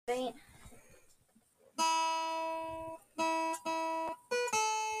What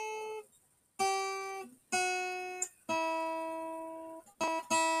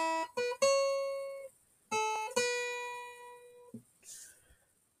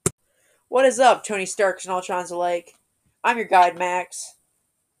is up, Tony Starks and Ultrons alike? I'm your guide, Max.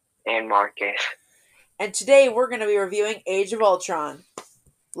 And Markus. And today we're going to be reviewing Age of Ultron.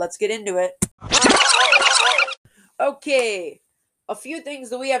 Let's get into it. Okay, a few things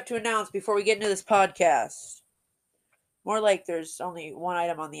that we have to announce before we get into this podcast. More like there's only one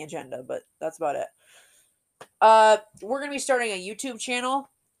item on the agenda, but that's about it. We're going to be starting a YouTube channel,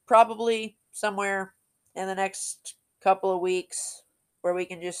 probably somewhere in the next couple of weeks, where we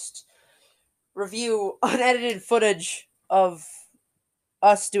can just review unedited footage of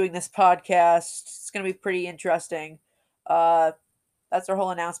us doing this podcast. It's going to be pretty interesting. That's our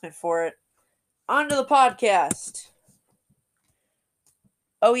whole announcement for it. On to the podcast.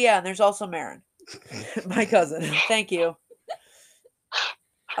 Oh yeah, and there's also Marin, my cousin. Thank you.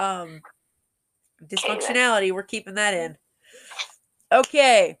 Dysfunctionality, we're keeping that in.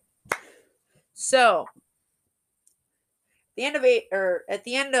 Okay. So, at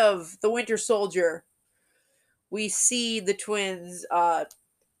the end of The Winter Soldier, we see the twins,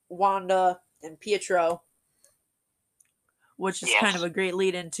 Wanda and Pietro, which is kind of a great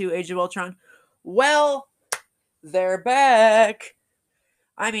lead into Age of Ultron. Well, they're back.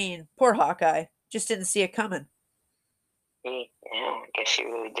 I mean, poor Hawkeye. Just didn't see it coming. Yeah, I guess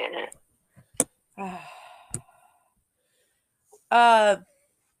you really didn't.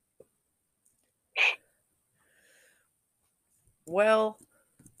 Well,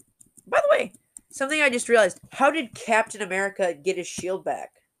 by the way, something I just realized. How did Captain America get his shield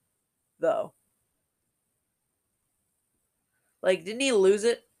back, though? Like, didn't he lose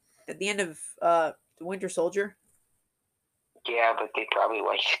it at the end of The Winter Soldier? Yeah, but they probably,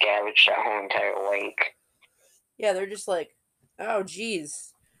 scavenged that whole entire lake. Yeah, they're just like, oh,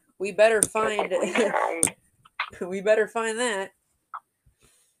 geez. We better find... we better find that.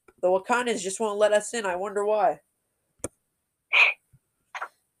 The Wakandans just won't let us in. I wonder why.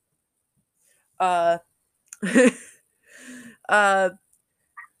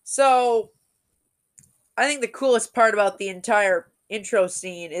 So I think the coolest part about the entire intro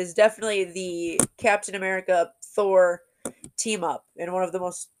scene is definitely the Captain America Thor team up in one of the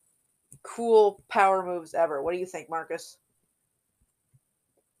most cool power moves ever. What do you think, Marcus?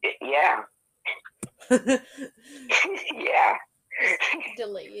 Yeah. Yeah.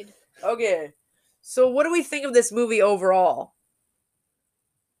 Delayed. Okay. So what do we think of this movie overall?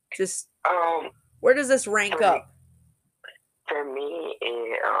 Just where does this rank up? For me,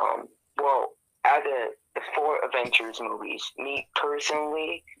 out of the 4 Avengers movies, me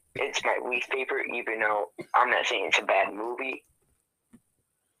personally, it's my least favorite, even though I'm not saying it's a bad movie.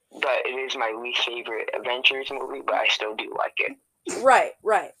 But it is my least favorite Avengers movie, but I still do like it. Right.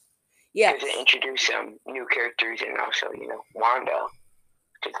 Yeah. Because it introduced some new characters and also, Wanda,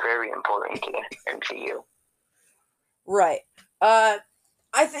 which is very important to the MCU. Right.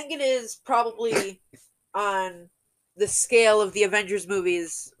 I think it is probably on the scale of the Avengers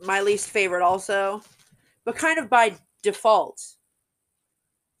movies my least favorite also, but kind of by default,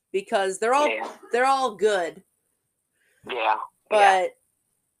 because they're all good. Yeah. But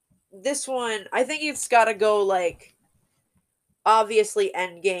this one, I think it's got to go obviously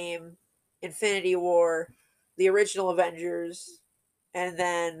Endgame, Infinity War, the original Avengers, and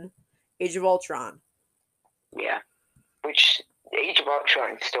then Age of Ultron. Yeah. Which Age of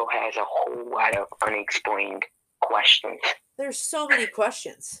Ultron still has a whole lot of unexplained questions. There's so many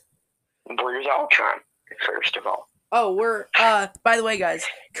questions. Where's Ultron, first of all? Oh, we're, by the way, guys,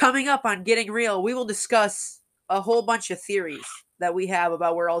 coming up on Getting Real, we will discuss a whole bunch of theories that we have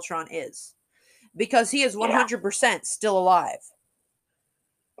about where Ultron is. Because he is 100% still alive.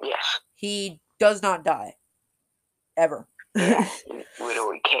 Yes. He does not die. Ever. Yeah, he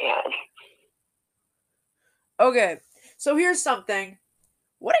literally can. Okay, so here's something.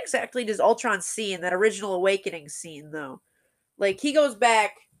 What exactly does Ultron see in that original Awakening scene, though? He goes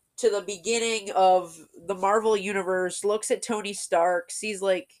back to the beginning of the Marvel Universe, looks at Tony Stark, sees,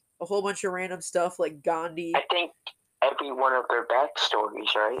 a whole bunch of random stuff like Gandhi. I think every one of their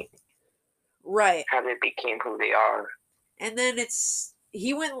backstories, right? Right. How they became who they are. And then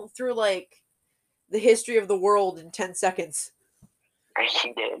he went through, the history of the world in 10 seconds.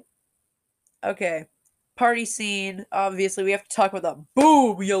 He did. Okay. Party scene. Obviously, we have to talk about the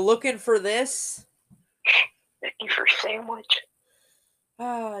boom. You looking for this? Thank you for sandwich.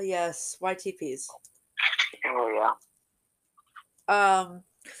 Ah, yes. YTPs. Oh, yeah.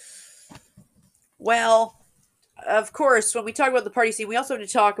 Well, of course, when we talk about the party scene, we also have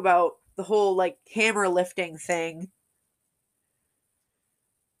to talk about the whole like hammer lifting thing.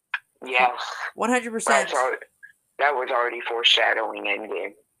 Yes. 100%. That was already foreshadowing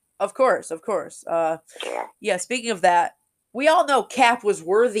Endgame. Of course. Yeah, speaking of that, we all know Cap was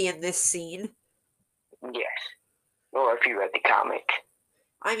worthy in this scene. Yes. Well, if you read the comic.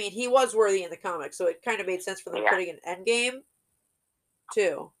 I mean, he was worthy in the comic, so it kind of made sense for them putting an Endgame,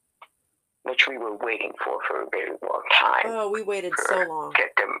 too. Which we were waiting for a very long time. Oh, we waited so long.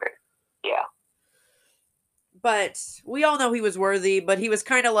 Get them. Yeah. But we all know he was worthy, but he was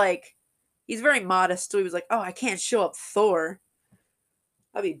kind of like, he's very modest, so he was like, oh, I can't show up Thor.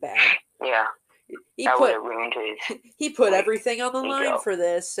 That'd be bad. Yeah. That would have ruined his... He put everything on the line for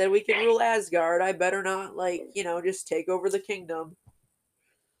this, said we can rule Asgard, I better not, just take over the kingdom.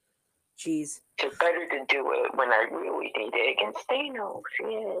 Jeez. It's better to do it when I really need it against Thanos,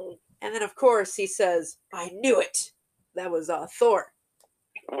 yay. And then, of course, he says, I knew it! That was Thor.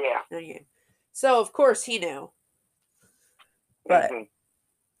 Yeah. So, of course, he knew. But,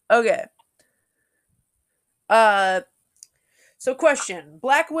 okay. So question,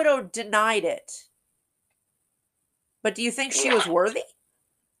 Black Widow denied it. But do you think she was worthy?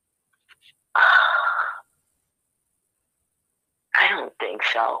 I don't think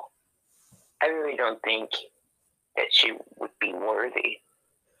so. I really don't think that she would be worthy.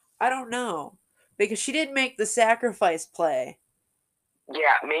 I don't know. Because she did make the sacrifice play.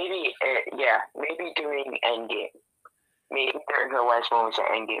 Yeah, maybe during Endgame. Maybe during her last moments of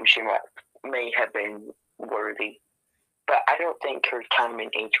Endgame, she may have been worthy. But I don't think her time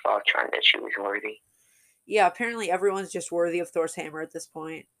in Age of Ultron that she was worthy. Yeah, apparently everyone's just worthy of Thor's hammer at this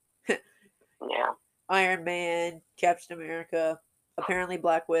point. Yeah. Iron Man, Captain America, apparently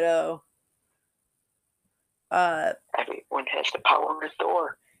Black Widow. Everyone has the power of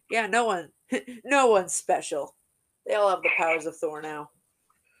Thor. Yeah, no one's special. They all have the powers of Thor now.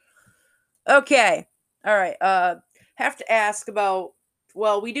 Okay. All right. Have to ask about,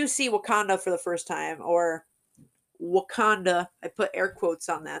 well, we do see Wakanda for the first time, or Wakanda. I put air quotes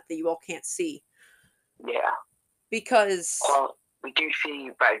on that you all can't see. Yeah. Because... Well, we do see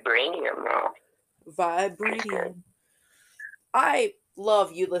Vibranium, though. Vibranium. I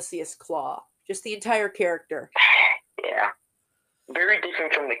love Ulysses Claw. Just the entire character. Yeah. Very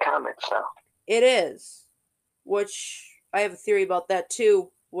different from the comics, though. It is. Which, I have a theory about that,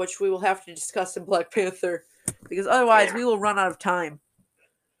 too, which we will have to discuss in Black Panther. Because otherwise, we will run out of time.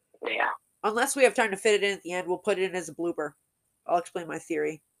 Yeah. Unless we have time to fit it in at the end, we'll put it in as a blooper. I'll explain my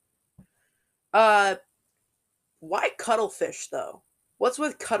theory. Why cuttlefish, though? What's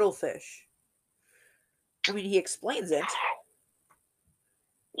with cuttlefish? I mean, he explains it.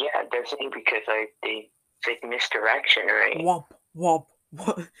 Yeah, definitely because it's like misdirection, right? Womp, womp,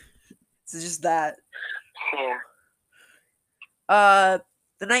 womp. It's just that. Yeah.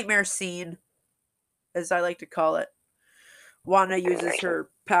 The nightmare scene, as I like to call it. Wanda uses her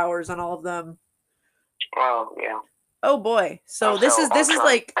powers on all of them. Oh, yeah. Oh boy. So this is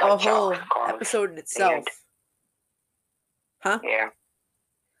like a whole episode in itself. Huh? Yeah.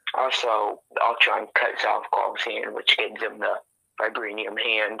 Also, Ultron cuts off Claw's hand, which gives him the vibranium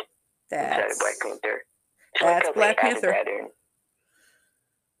hand instead of Black Panther. That's Black Panther.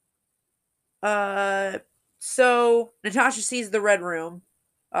 So Natasha sees the Red Room,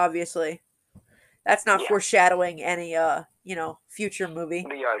 obviously. That's not foreshadowing any future movie.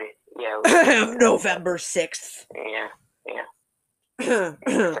 We already, November 6th. Yeah.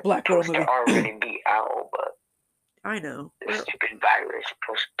 Black Widow movie. Already be out, but I know. The stupid virus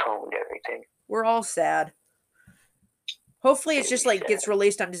postponed everything. We're all sad. Hopefully it's just like gets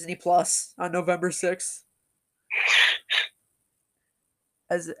released on Disney Plus on November 6th.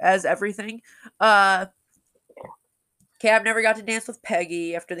 As everything. Cab never got to dance with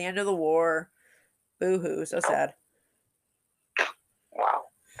Peggy after the end of the war. Boo-hoo, so sad. Wow.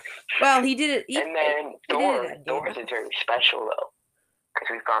 Well, he did it. And then Thor's is very special, though. Because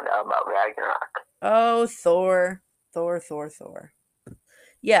we found out about Ragnarok. Oh, Thor.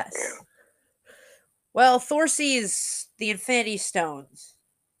 Yes. Yeah. Well, Thor sees the Infinity Stones.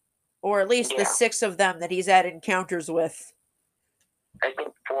 Or at least the 6 of them that he's had encounters with. I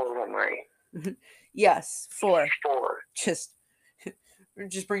think 4 of them, right? Yes, 4. 4.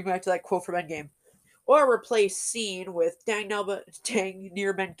 Just bring back to that quote from Endgame. Or replace scene with dang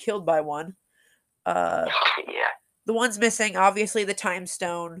near been killed by one. Yeah. The ones missing, obviously, the Time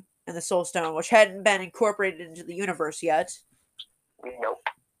Stone and the Soul Stone, which hadn't been incorporated into the universe yet. Nope.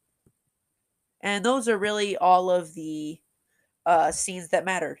 And those are really all of the scenes that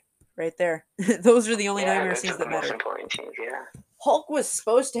mattered, right there. Those are the only nightmare scenes that mattered. Most important scenes, yeah. Hulk was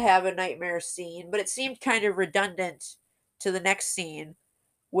supposed to have a nightmare scene, but it seemed kind of redundant to the next scene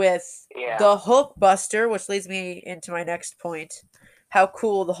with the Hulkbuster, which leads me into my next point. How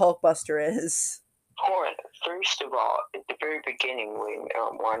cool the Hulkbuster is. Hold on. First of all, at the very beginning, when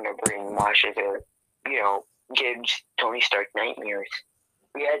Warner bring Masha to, gives Tony Stark nightmares,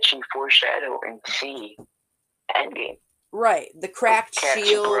 we actually foreshadow and see Endgame. Right, the cracked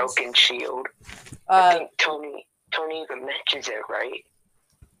shield, broken shield. I think Tony even mentions it, right?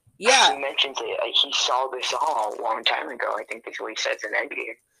 Yeah, he mentions it. He saw this all a long time ago. I think that's what he says in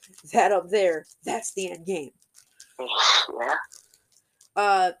Endgame. That up there, that's the Endgame.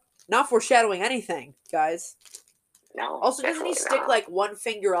 Yeah. Not foreshadowing anything, guys. No. Also, doesn't he stick like one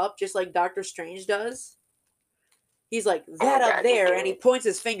finger up, just like Doctor Strange does? He's like that up there, and he points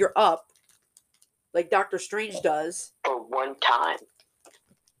his finger up, like Doctor Strange does. For one time.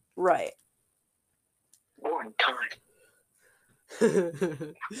 Right. One time.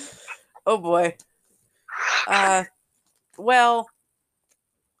 Oh boy. Well,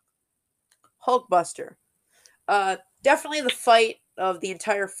 Hulkbuster. Definitely the fight of the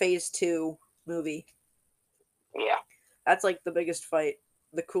entire Phase 2 movie. Yeah. That's like the biggest fight,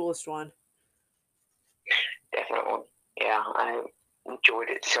 the coolest one. Definitely. Yeah, I enjoyed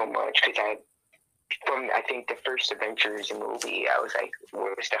it so much because I think the first Avengers movie, I was like,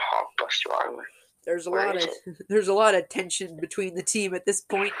 where's the Hulkbuster armor? There's a lot of tension between the team at this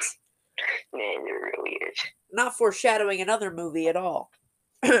point. Man, there really is. Not foreshadowing another movie at all.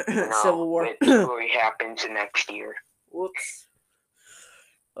 No, Civil War. It really happens next year. Whoops.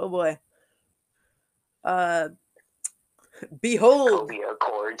 Oh boy. Behold. The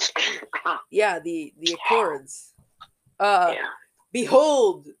Accords. Yeah, the Accords. Yeah.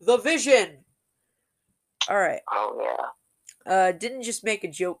 Behold the Vision. All right. Oh yeah. Didn't just make a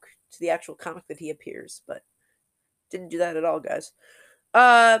joke to the actual comic that he appears, but didn't do that at all, guys.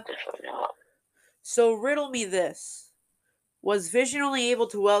 Definitely not. So riddle me this: was Vision only able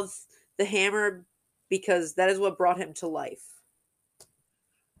to wield the hammer because that is what brought him to life?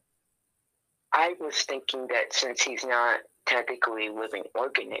 I was thinking that since he's not technically a living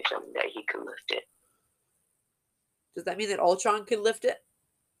organism, that he could lift it. Does that mean that Ultron could lift it?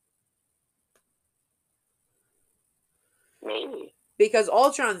 Maybe. Because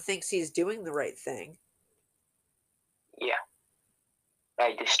Ultron thinks he's doing the right thing. Yeah.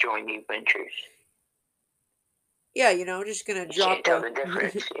 By destroying the Avengers. Yeah, just gonna drop can't tell the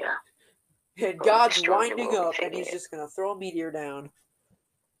difference, yeah. And God's winding up, and he's just gonna throw a meteor down.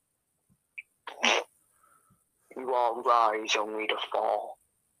 You all rise only to fall.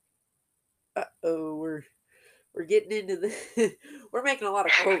 Uh-oh, we're getting into the we're making a lot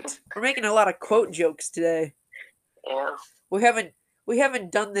of quotes. We're making a lot of quote jokes today. Yeah. We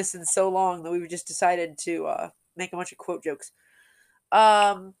haven't done this in so long that we've just decided to make a bunch of quote jokes.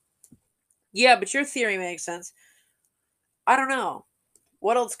 Yeah, but your theory makes sense. I don't know.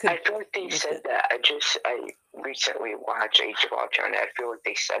 What else could I feel like they said that. I recently watched Age of Ultron, and I feel like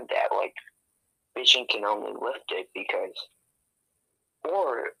they said that, like, Vision can only lift it because,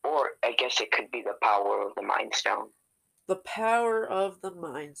 or I guess it could be the power of the Mind Stone. The power of the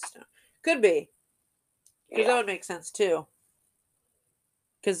Mind Stone. Could be. Because that would make sense, too.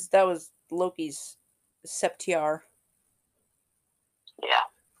 Because that was Loki's Septiar.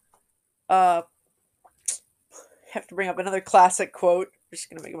 Yeah. Have to bring up another classic quote. We're just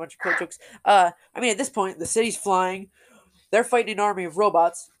gonna make a bunch of quote jokes. At this point, the city's flying. They're fighting an army of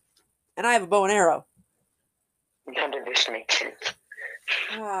robots. And I have a bow and arrow. None of this makes sense.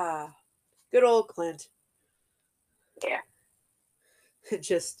 Good old Clint. Yeah.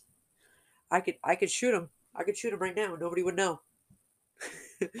 Just, I could shoot him. I could shoot him right now. Nobody would know.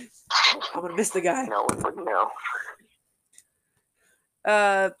 I'm gonna miss the guy. No one would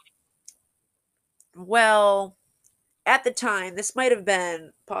know. Well, at the time, this might have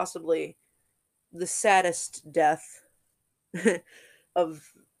been possibly the saddest death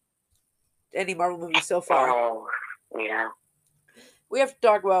of any Marvel movie so far. Oh, yeah. We have to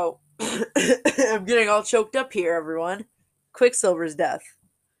talk about I'm getting all choked up here, everyone. Quicksilver's death.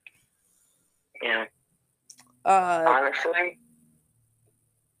 Yeah. Honestly,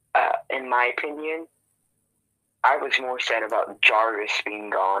 in my opinion, I was more sad about Jarvis being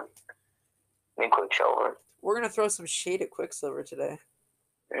gone than Quicksilver. We're gonna throw some shade at Quicksilver today.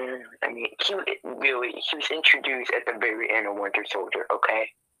 I mean, he was introduced at the very end of Winter Soldier. Okay.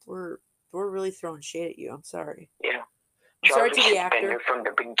 We're really throwing shade at you. I'm sorry. Yeah. I'm sorry Jarvis to the has been actor. there from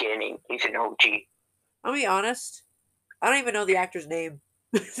the beginning. He's an OG. I'll be honest. I don't even know the actor's name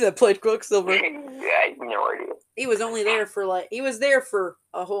that played Quicksilver. I have no idea. He was only there for he was there for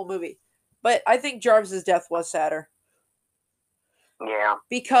a whole movie. But I think Jarvis's death was sadder. Yeah.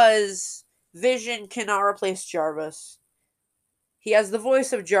 Because Vision cannot replace Jarvis. He has the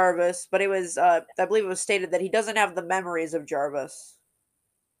voice of Jarvis, but it was, I believe it was stated that he doesn't have the memories of Jarvis.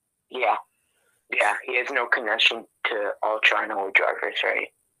 Yeah. Yeah, he has no connection to Ultron or Jarvis, right?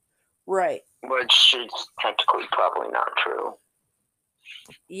 Right. Which is technically probably not true.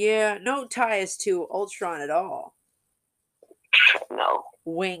 Yeah, no ties to Ultron at all. No.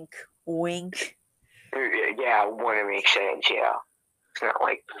 Wink, wink. Yeah, when it makes sense, yeah. It's not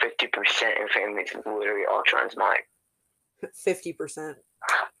like 50% of him is literally Ultron's mind. 50%.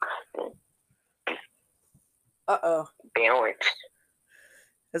 Uh-oh. Balanced.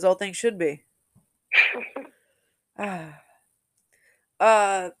 As all things should be. By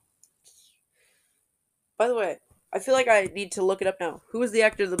the way, I feel like I need to look it up now. Who was the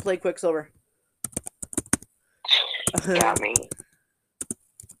actor that played Quicksilver? Got me.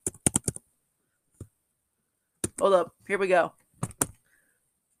 Hold up. Here we go.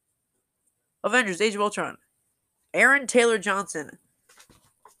 Avengers: Age of Ultron. Aaron Taylor Johnson.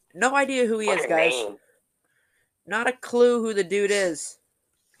 No idea who he What is, a guys. name. Not a clue who the dude is.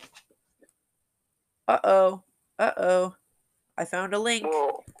 Uh-oh. Uh-oh. I found a link.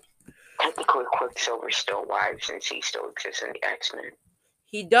 Well, technically Quicksilver's still alive since he still exists in the X-Men.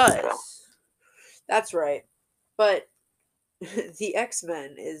 He does. So. That's right. But the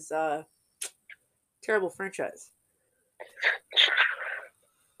X-Men is a terrible franchise.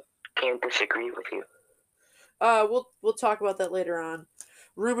 Can't disagree with you. We'll talk about that later on.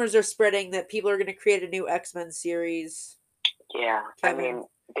 Rumors are spreading that people are going to create a new X-Men series. Yeah, Kevin. I mean,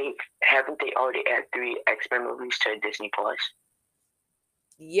 they already added 3 X-Men movies to Disney Plus?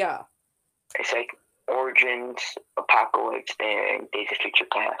 Yeah. It's like Origins, Apocalypse, and Days of Future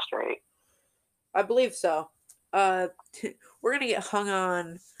Past, right? I believe so. We're gonna get hung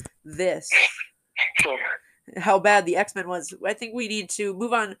on this. How bad the X-Men was. I think we need to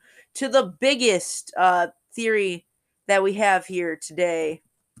move on to the biggest theory that we have here today.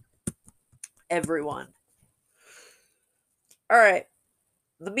 Everyone. All right.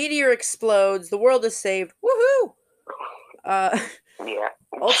 The meteor explodes. The world is saved. Woohoo! Yeah.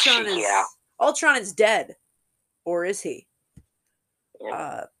 Ultron is dead, or is he?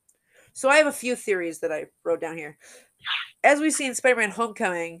 Yeah. So I have a few theories that I wrote down here. As we see in Spider-Man: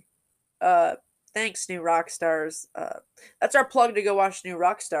 Homecoming, thanks New Rockstars. That's our plug to go watch New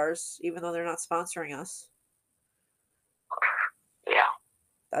Rockstars, even though they're not sponsoring us. Yeah.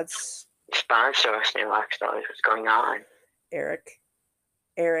 That's sponsor us, New Rockstars. What's going on? Eric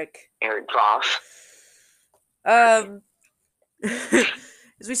Voss. As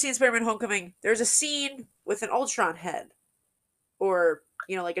we see in Spider-Man: Homecoming, there's a scene with an Ultron head, or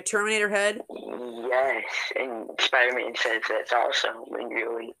like a Terminator head. Yes, and Spider-Man says that's awesome. And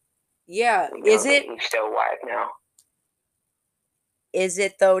really, yeah, is it? He's still alive now. Is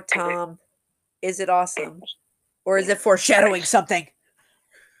it though, Tom? Is it awesome, or is it foreshadowing something?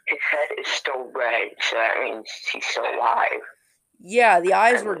 His head is still red, so that means he's still alive. Yeah, the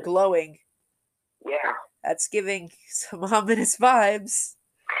eyes were glowing. Yeah. That's giving some ominous vibes.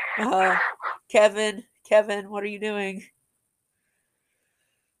 Kevin, what are you doing?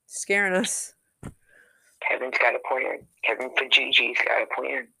 Scaring us. Kevin's got a plan. Kevin Fejigi's got a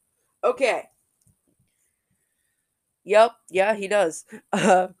plan. Okay. Yep, yeah, he does.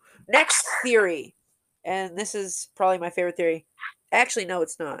 Next theory. And this is probably my favorite theory. Actually, no,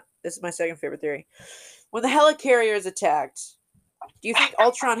 it's not. This is my second favorite theory. When the helicarrier is attacked, do you think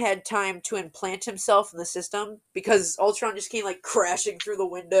Ultron had time to implant himself in the system? Because Ultron just came crashing through the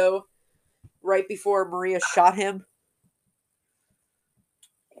window right before Maria shot him?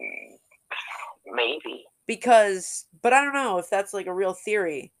 Maybe. But I don't know if that's a real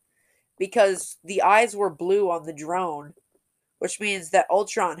theory. Because the eyes were blue on the drone, which means that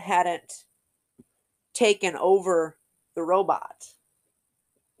Ultron hadn't taken over the robot.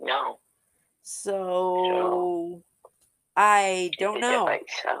 No. So I don't know.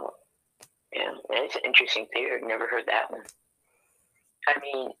 Yeah, that's an interesting theory. I've never heard that one. I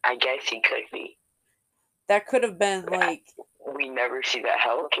mean, I guess he could be. That could have been we never see that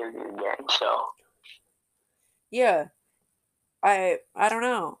helicarrier again, so. Yeah. I don't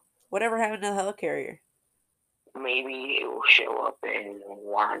know. Whatever happened to the helicarrier? Maybe it will show up in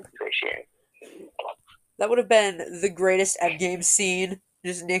WandaVision. That would have been the greatest Endgame scene.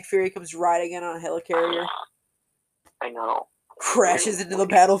 Just Nick Fury comes riding in on a helicarrier. I know. Crashes into the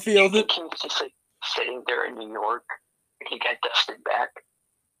battlefield. He's just sitting there in New York. And he got dusted back.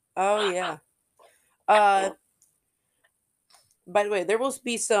 Oh, yeah. By the way, there will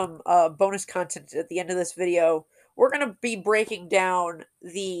be some bonus content at the end of this video. We're going to be breaking down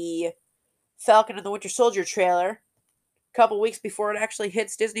the Falcon and the Winter Soldier trailer. couple weeks before it actually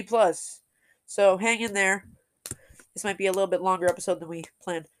hits Disney Plus. So hang in there. This might be a little bit longer episode than we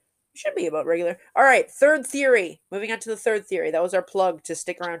planned. It should be about regular. All right, third theory. Moving on to the third theory. That was our plug to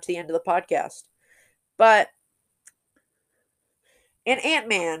stick around to the end of the podcast. But in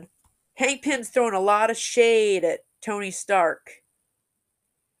Ant-Man, Hank Pym's throwing a lot of shade at Tony Stark.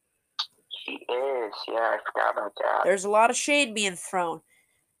 He is. Yeah, I forgot about that. There's a lot of shade being thrown.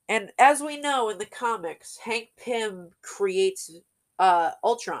 And as we know in the comics, Hank Pym creates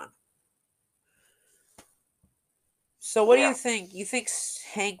Ultron. So what do you think? You think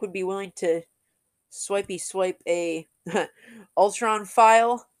Hank would be willing to swipe a Ultron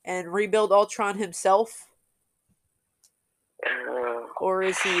file and rebuild Ultron himself? Or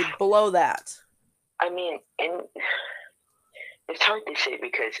is he below that? I mean, it's hard to say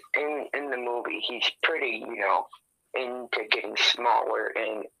because in the movie he's pretty, into getting smaller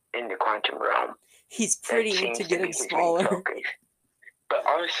in the quantum realm. He's pretty into getting smaller. But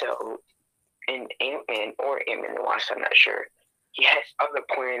also in Ant-Man or Ant-Man the Wasp, I'm not sure. He has other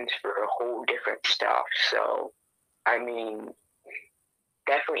plans for a whole different stuff. So, I mean,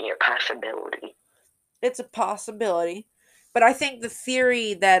 definitely a possibility. It's a possibility. But I think the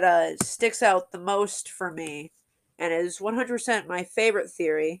theory that sticks out the most for me, and is 100% my favorite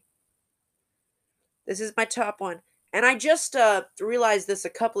theory, this is my top one, and I just realized this a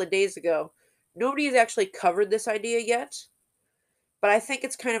couple of days ago. Nobody has actually covered this idea yet, but I think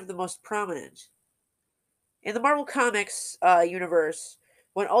it's kind of the most prominent. In the Marvel Comics universe,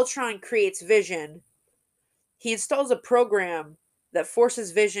 when Ultron creates Vision, he installs a program that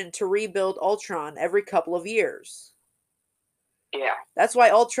forces Vision to rebuild Ultron every couple of years. Yeah. That's why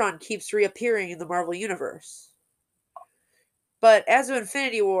Ultron keeps reappearing in the Marvel Universe. But as of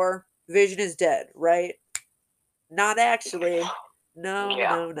Infinity War, Vision is dead, right? Not actually.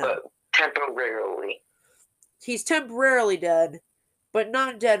 No. But temporarily. He's temporarily dead, but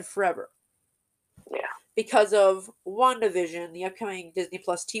not dead forever. Yeah. Because of WandaVision, the upcoming Disney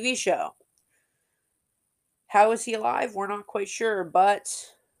Plus TV show. How is he alive? We're not quite sure, but,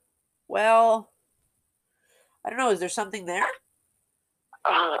 well, I don't know. Is there something there?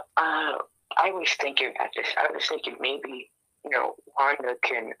 I was thinking about this. I was thinking maybe, Wanda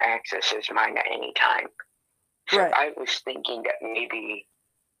can access his mind at any time. So right. I was thinking that maybe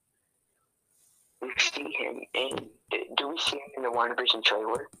we see him in. Do we see him in the WandaVision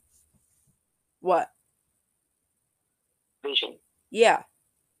trailer? What? Vision. Yeah.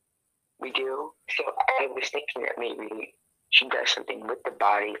 We do? So I was thinking that maybe she does something with the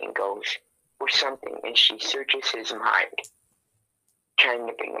body and goes, or something, and she searches his mind, trying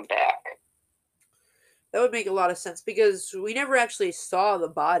to bring him back. That would make a lot of sense because we never actually saw the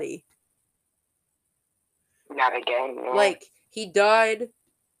body. Not again. No. Like, he died,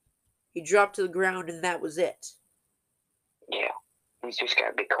 he dropped to the ground, and that was it. Yeah. He's just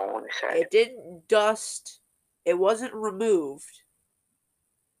got a big hole in his head. It didn't dust. It wasn't removed.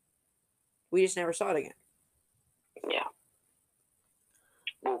 We just never saw it again. Yeah.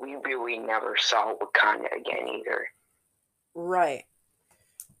 Well, we really never saw Wakanda again either. Right.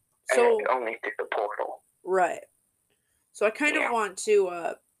 So only through the portal. Right. So I kind of want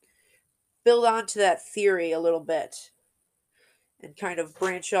to build onto that theory a little bit and kind of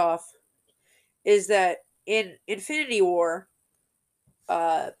branch off. Is that in Infinity War,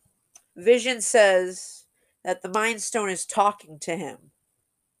 Vision says that the Mind Stone is talking to him.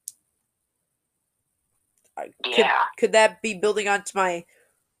 Could that be building onto my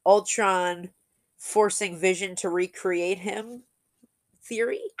Ultron forcing Vision to recreate him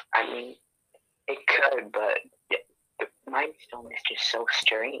theory? I mean, it could, but the Mind Stone is just so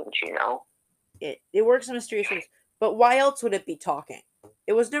strange, It works in mysterious ways. But why else would it be talking?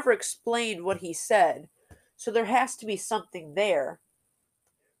 It was never explained what he said. So there has to be something there.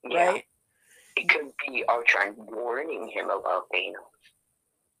 Yeah. Right? It could be Ultron warning him about Thanos.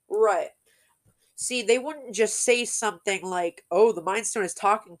 Right. See, they wouldn't just say something like, oh, the Mind Stone is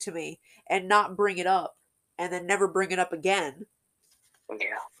talking to me, and not bring it up, and then never bring it up again.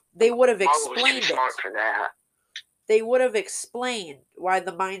 Yeah. They would have Marvel was explained too smart for that. They would have explained why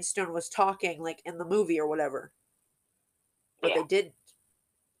the Mind Stone was talking, like, in the movie or whatever. But they didn't.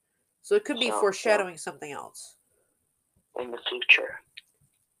 So it could be foreshadowing something else. In the future.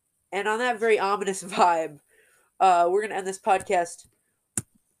 And on that very ominous vibe, we're going to end this podcast.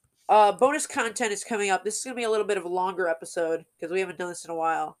 Bonus content is coming up. This is going to be a little bit of a longer episode because we haven't done this in a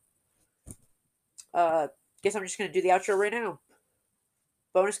while. Guess I'm just going to do the outro right now.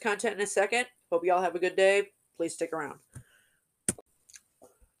 Bonus content in a second. Hope you all have a good day. Please stick around.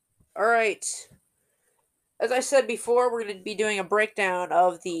 Alright. As I said before, we're going to be doing a breakdown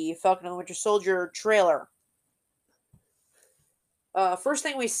of the Falcon and the Winter Soldier trailer. First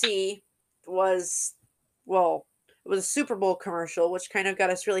thing we see was, well, it was a Super Bowl commercial, which kind of got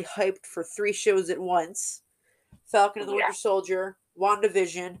us really hyped for 3 shows at once: Falcon and the Winter Soldier,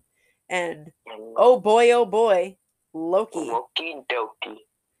 WandaVision, and oh boy, Loki. Loki Doki.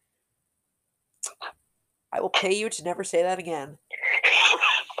 I will pay you to never say that again.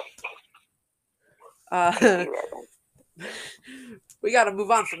 We got to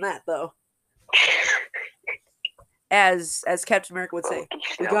move on from that, though. As Captain America would say,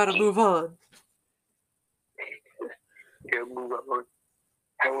 we got to move on. Yeah, move on.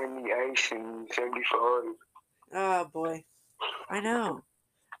 How in the ice in 75. Oh boy, I know.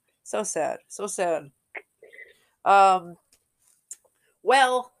 So sad, so sad.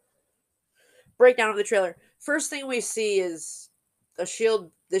 Well, breakdown of the trailer. First thing we see is the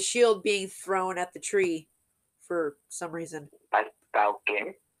shield being thrown at the tree for some reason. By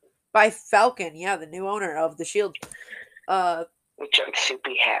Falcon. By Falcon, yeah, the new owner of the shield. Which I'm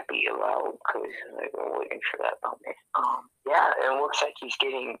super happy about because I've been waiting for that moment. Yeah, it looks like he's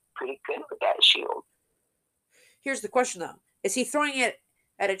getting pretty good with that shield. Here's the question though: is he throwing it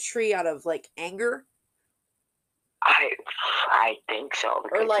at a tree out of like anger? I think so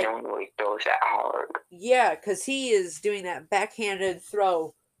because like, no one really throws that hard. Yeah, because he is doing that backhanded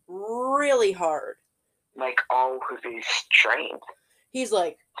throw really hard. Like all of his strength. He's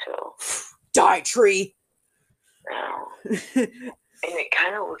like, so, die, tree. And it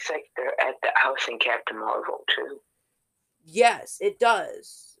kind of looks like they're at the house in Captain Marvel too. Yes, it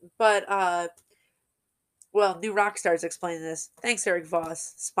does. But well, New Rockstar's explaining this. Thanks, Eric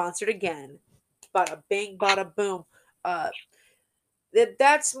Voss. Sponsored again. Bada bing, bada boom.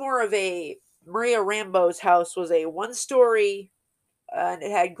 That's more of a Maria Rambeau's house was a 1-story, and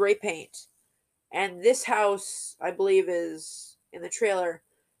it had gray paint. And this house, I believe, is in the trailer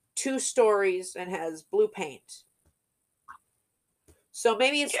 2 stories and has blue paint. So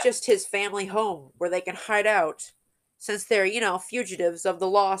maybe it's just his family home where they can hide out, since they're, fugitives of the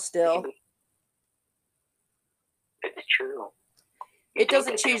law still. Maybe. It's true. It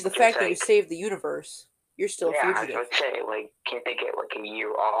doesn't change the fact that you saved the universe. You're still a fugitive. I was going to say, can't they get a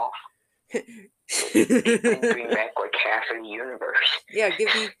year off? And bring back half of the universe. Yeah,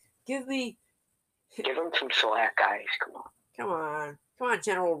 give them some slack, guys. Come on,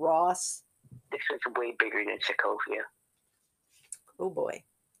 General Ross. This is way bigger than Sokovia. Oh boy.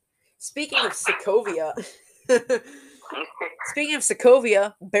 Speaking of Sokovia,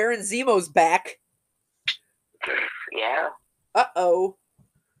 Baron Zemo's back. Yeah. Uh-oh.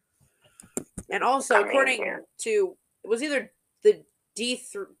 And also, according to, it was either the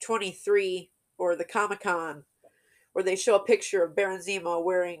D23 or the Comic-Con, where they show a picture of Baron Zemo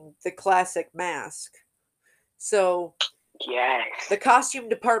wearing the classic mask. So, yes, the costume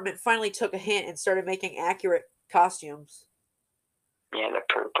department finally took a hint and started making accurate costumes. Yeah, the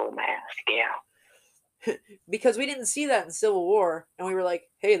purple mask, yeah. Because we didn't see that in Civil War, and we were like,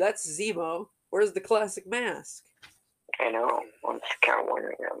 hey, that's Zemo. Where's the classic mask? I know. I'm just kind of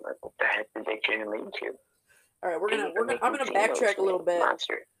wondering, what the heck did they turn him into? All right, I'm gonna backtrack a little bit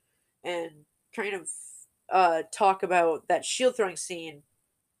and kind of talk about that shield throwing scene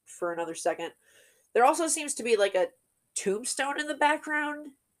for another second. There also seems to be a tombstone in the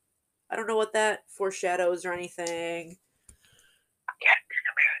background. I don't know what that foreshadows or anything.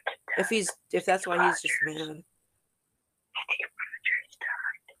 If that's why he's just mad.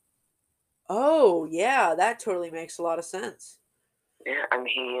 Oh, yeah, that totally makes a lot of sense. Yeah, I mean,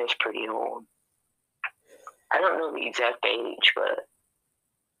 he is pretty old. I don't know the exact age, but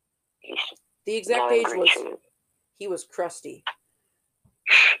the exact age was he was crusty.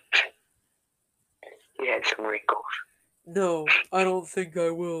 He had some wrinkles. No, I don't think I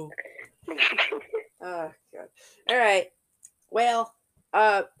will. Oh, God. All right. Well,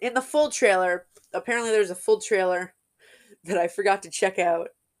 in the full trailer, apparently there's a full trailer that I forgot to check out.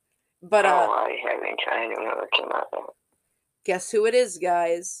 But I haven't. I don't know what came out there. Guess who it is,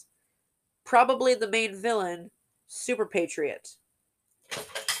 guys? Probably the main villain, Super Patriot.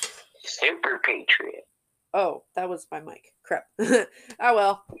 Super Patriot. Oh, that was my mic. Crap. Oh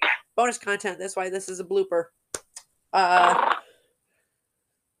well. Bonus content. That's why this is a blooper.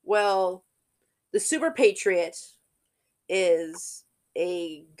 Well, the Super Patriot is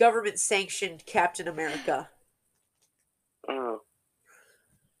a government-sanctioned Captain America.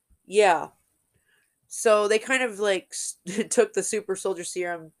 Yeah. So they kind of took the super soldier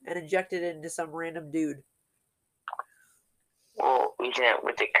serum and injected it into some random dude. Well, isn't that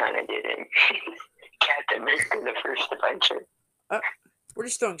what they kind of did in Captain America: The First Adventure? We're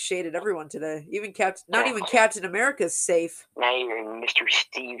just throwing shade at everyone today. Not even Captain America's safe. Not even Mr.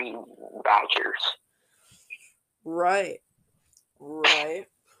 Stevie Rogers. Right. Right.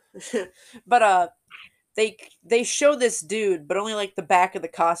 But they show this dude, but only like the back of the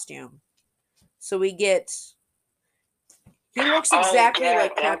costume. So we get he looks exactly yeah,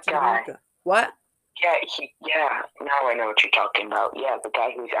 like that Captain guy. America. What? Yeah, now I know what you're talking about. Yeah, the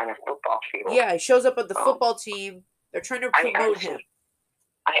guy who's on a football field. Yeah, he shows up at the Um, football team. They're trying to I promote him.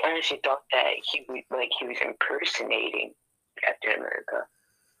 honestly thought that he was impersonating Captain America.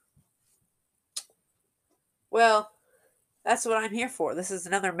 Well, that's what I'm here for. This is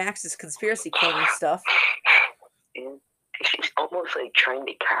another Max's conspiracy corner stuff. And she's almost like trying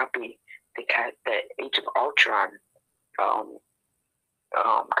to copy the Age of Ultron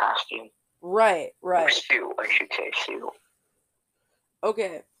costume. Right. Or suit, I should say suit.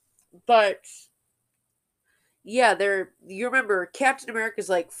 Okay. But yeah, you remember Captain America's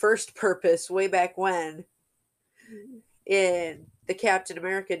like first purpose way back when in the Captain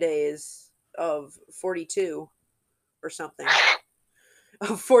America days of 42 or something.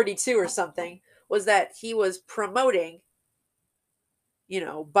 Of 42 or something was that he was promoting,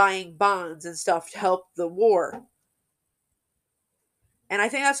 buying bonds and stuff to help the war. And I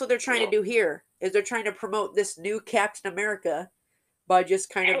think that's what they're trying to do here, is they're trying to promote this new Captain America by just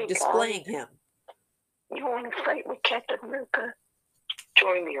kind of displaying him. You want to fight with Captain America?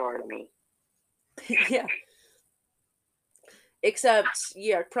 Join the army. Yeah. Except,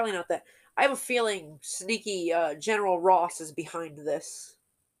 yeah, probably not that. I have a feeling sneaky General Ross is behind this.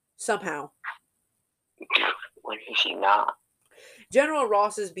 Somehow. When is he not? General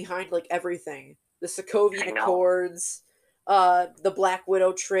Ross is behind, like, everything. The Sokovian Accords, the Black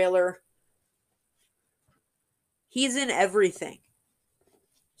Widow trailer. He's in everything.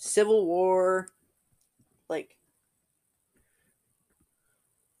 Civil War. Like,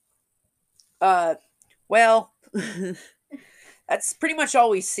 well, that's pretty much all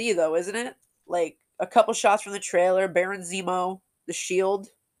we see, though, isn't it? Like, a couple shots from the trailer, Baron Zemo, the Shield.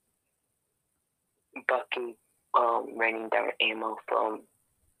 Bucky, raining down ammo from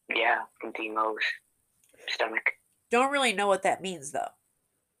Zemo's stomach. Don't really know what that means, though.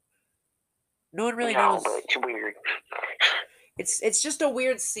 No one really knows. But it's weird. It's just a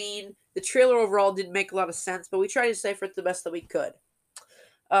weird scene. The trailer overall didn't make a lot of sense, but we tried to decipher it the best that we could.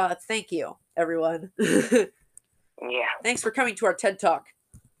 Thank you, everyone. Yeah. Thanks for coming to our TED Talk.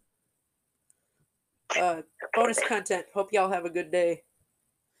 Bonus content. Hope y'all have a good day.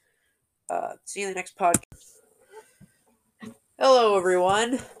 See you in the next podcast. Hello,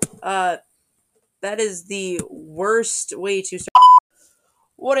 everyone. That is the worst way to start.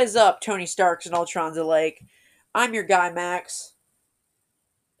 What is up, Tony Starks and Ultrons alike? I'm your guy, Max.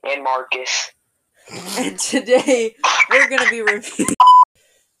 And Markus. And today, we're going to be reviewing...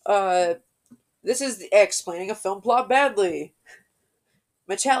 This is explaining a film plot badly.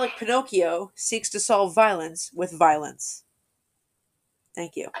 Metallic Pinocchio seeks to solve violence with violence.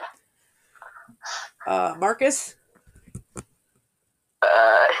 Thank you. Markus?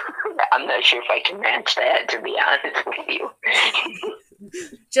 I'm not sure if I can match that, to be honest with you.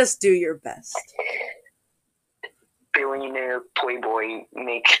 Just do your best. Billionaire playboy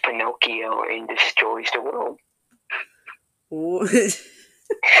makes Pinocchio and destroys the world.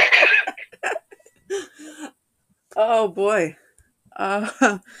 Oh boy.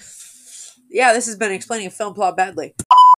 Yeah, this has been explaining a film plot badly.